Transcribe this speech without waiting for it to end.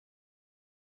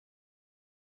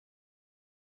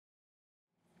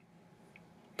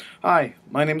Hi,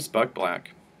 my name is Buck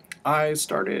Black. I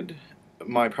started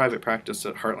my private practice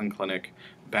at Heartland Clinic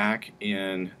back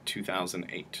in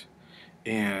 2008,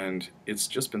 and it's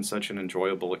just been such an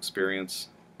enjoyable experience.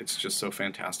 It's just so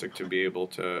fantastic to be able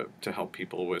to help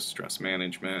people with stress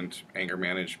management, anger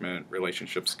management,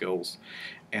 relationship skills,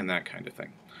 and that kind of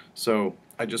thing. So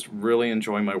I just really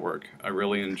enjoy my work. I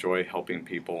really enjoy helping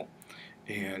people,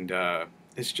 and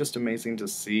it's just amazing to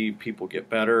see people get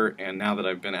better. And now that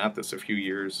I've been at this a few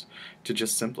years, to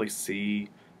just simply see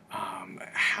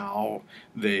how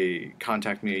they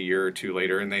contact me a year or two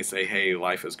later and they say, hey,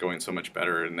 life is going so much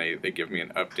better, and they give me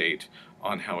an update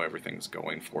on how everything's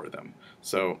going for them.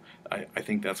 So I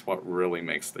think that's what really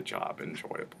makes the job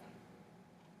enjoyable.